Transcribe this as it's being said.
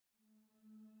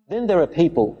Then there are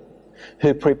people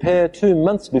who prepare 2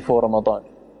 months before Ramadan.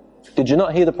 Did you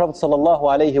not hear the Prophet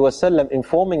ﷺ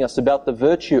informing us about the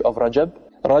virtue of Rajab?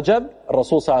 Rajab,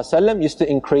 Rasul ﷺ used to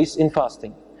increase in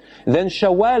fasting. Then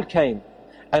Shawwal came,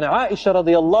 and Aisha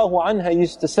radiallahu anha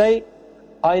used to say,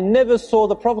 I never saw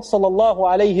the Prophet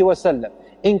ﷺ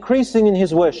increasing in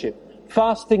his worship,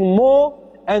 fasting more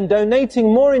and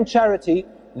donating more in charity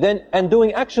and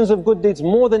doing actions of good deeds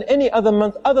more than any other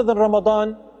month other than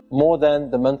Ramadan, more than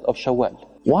the month of Shawwal.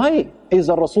 Why is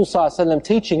the Rasul ﷺ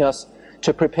teaching us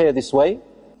to prepare this way?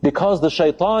 Because the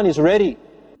shaitan is ready.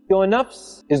 Your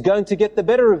nafs is going to get the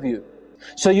better of you.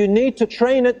 So you need to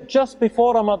train it just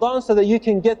before Ramadan so that you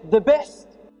can get the best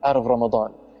out of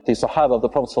Ramadan. The Sahaba of the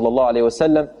Prophet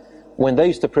ﷺ, when they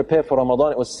used to prepare for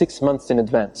Ramadan, it was 6 months in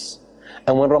advance.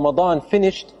 And when Ramadan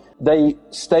finished, they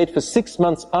stayed for 6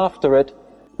 months after it,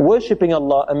 worshipping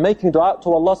Allah and making dua to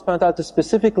Allah subhanahu wa ta'ala to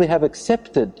specifically have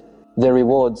accepted the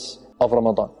rewards of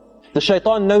Ramadan. The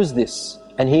shaitan knows this,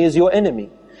 and he is your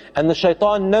enemy. And the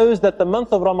shaitan knows that the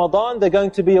month of Ramadan they're going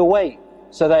to be away.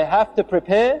 So they have to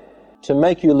prepare to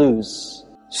make you lose.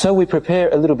 So we prepare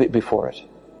a little bit before it.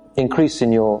 Increase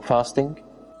in your fasting.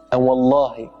 And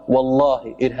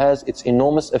wallahi, it has its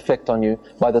enormous effect on you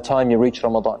by the time you reach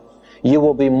Ramadan. You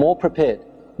will be more prepared,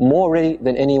 more ready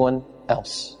than anyone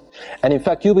else. And in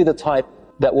fact, you'll be the type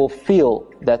that will feel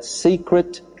that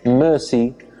secret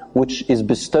mercy which is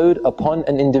bestowed upon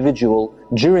an individual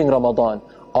during Ramadan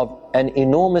of an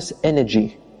enormous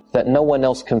energy that no one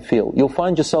else can feel. You'll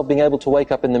find yourself being able to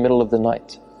wake up in the middle of the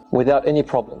night without any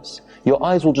problems. Your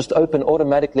eyes will just open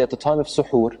automatically at the time of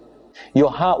suhoor.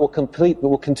 Your heart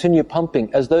will continue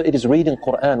pumping as though it is reading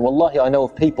Qur'an. Wallahi, I know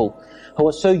of people who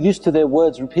are so used to their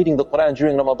words repeating the Qur'an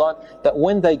during Ramadan that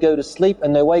when they go to sleep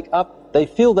and they wake up, they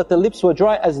feel that the lips were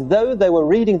dry as though they were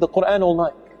reading the Qur'an all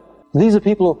night. These are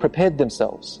people who have prepared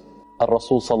themselves.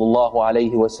 Rasul sallallahu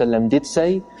alayhi wa sallam did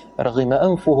say, رَغِمَ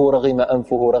أَنفُهُ رَغِمَ أَنفُهُ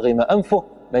رَغِمَ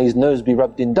أَنفُهُ, may his nose be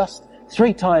rubbed in dust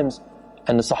 3 times.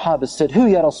 And the Sahabas said, who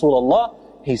ya Rasulullah?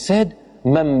 He said,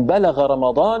 مَنْ بَلَغَ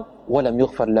رَمَضَانَ وَلَمْ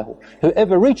يُغْفَرْ لَهُ,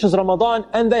 whoever reaches Ramadan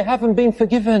and they haven't been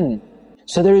forgiven.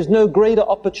 So there is no greater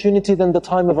opportunity than the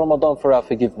time of Ramadan for our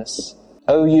forgiveness.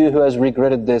 O you who has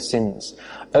regretted their sins,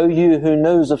 O you who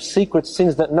knows of secret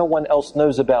sins that no one else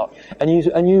knows about, and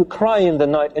you cry in the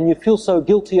night and you feel so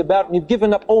guilty about it and you've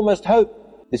given up almost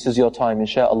hope, this is your time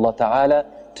insha'Allah ta'ala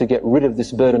to get rid of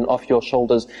this burden off your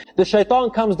shoulders. The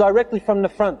shaitan comes directly from the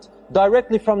front,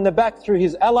 directly from the back through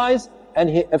his allies,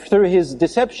 and through his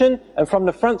deception, and from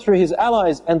the front through his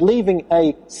allies, and leaving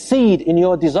a seed in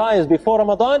your desires before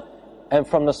Ramadan. And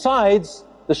from the sides,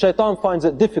 the shaitan finds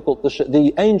it difficult.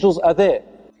 The angels are there.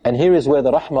 And here is where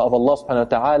the rahmah of Allah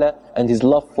subhanahu wa ta'ala and His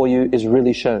love for you is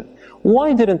really shown.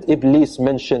 Why didn't Iblis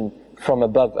mention from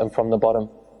above and from the bottom?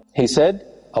 He said,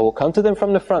 I will come to them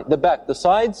from the front, the back, the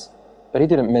sides, but he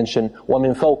didn't mention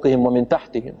وَمِن فَوْقِهِمْ وَمِن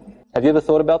تَحْتِهِمْ. Have you ever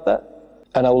thought about that?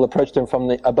 And I will approach them from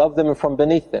above them and from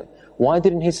beneath them. Why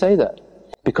didn't he say that?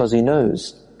 Because he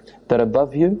knows that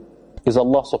above you is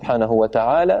Allah subhanahu wa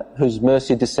ta'ala, whose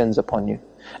mercy descends upon you.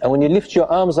 And when you lift your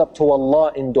arms up to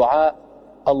Allah in dua,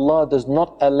 Allah does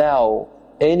not allow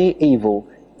any evil,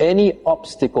 any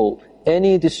obstacle,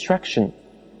 any distraction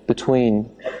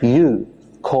between you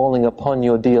calling upon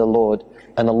your dear Lord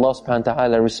and Allah subhanahu wa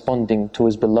ta'ala responding to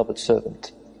His beloved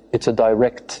servant. It's a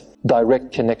direct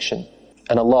connection.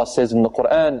 And Allah says in the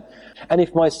Qur'an, and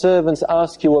if my servants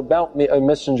ask you about me, O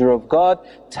Messenger of God,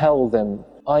 tell them,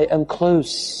 I am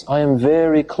close, I am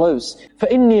very close.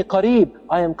 فَإِنِّي قَرِيب,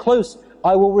 I am close.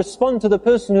 I will respond to the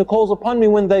person who calls upon me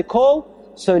when they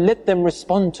call. So let them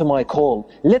respond to my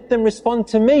call. Let them respond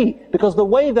to me. Because the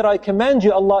way that I command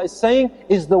you, Allah is saying,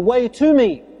 is the way to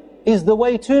me. Is the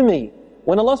way to me.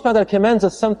 When Allah subhanahu wa ta'ala commands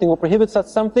us something or prohibits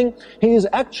us something, He is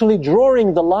actually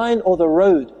drawing the line or the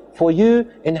road for you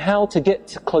in how to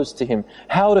get close to Him,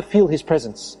 how to feel His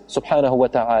presence, subhanahu wa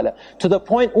ta'ala. To the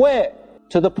point where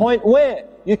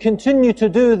you continue to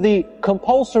do the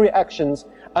compulsory actions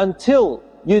until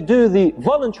you do the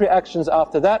voluntary actions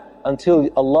after that, until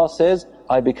Allah says,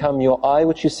 I become your eye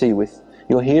which you see with,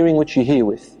 your hearing which you hear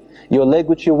with, your leg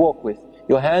which you walk with,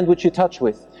 your hand which you touch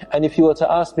with. And if you were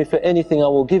to ask me for anything, I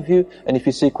will give you. And if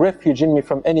you seek refuge in me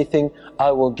from anything,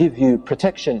 I will give you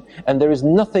protection. And there is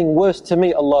nothing worse to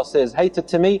me, Allah says, hated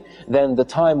to me, than the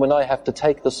time when I have to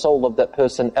take the soul of that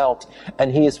person out,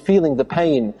 and he is feeling the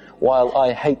pain while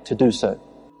I hate to do so,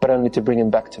 but only to bring him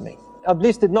back to me.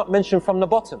 Iblis did not mention from the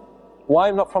bottom.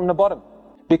 Why not from the bottom?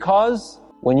 Because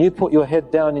when you put your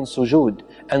head down in sujood,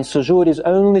 and sujood is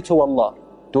only to Allah,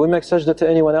 do we make sajda to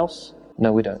anyone else?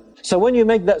 No, we don't. So when you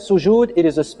make that sujood, it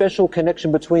is a special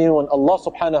connection between you and Allah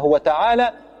subhanahu wa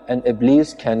ta'ala, and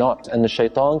Iblis cannot, and the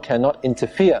shaitan cannot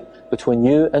interfere between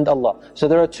you and Allah. So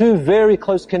there are two very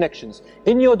close connections.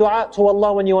 In your dua to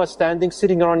Allah when you are standing,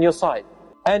 sitting on your side.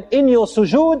 And in your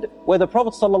sujood, where the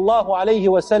Prophet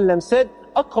ﷺ said,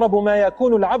 أَقْرَبُ مَا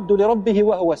يَكُونُ الْعَبْدُ لِرَبِّهِ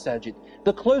وَهُوَ سَاجِدٌ.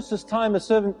 The closest time a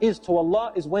servant is to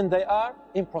Allah is when they are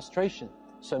in prostration.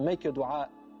 So make your dua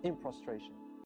in prostration.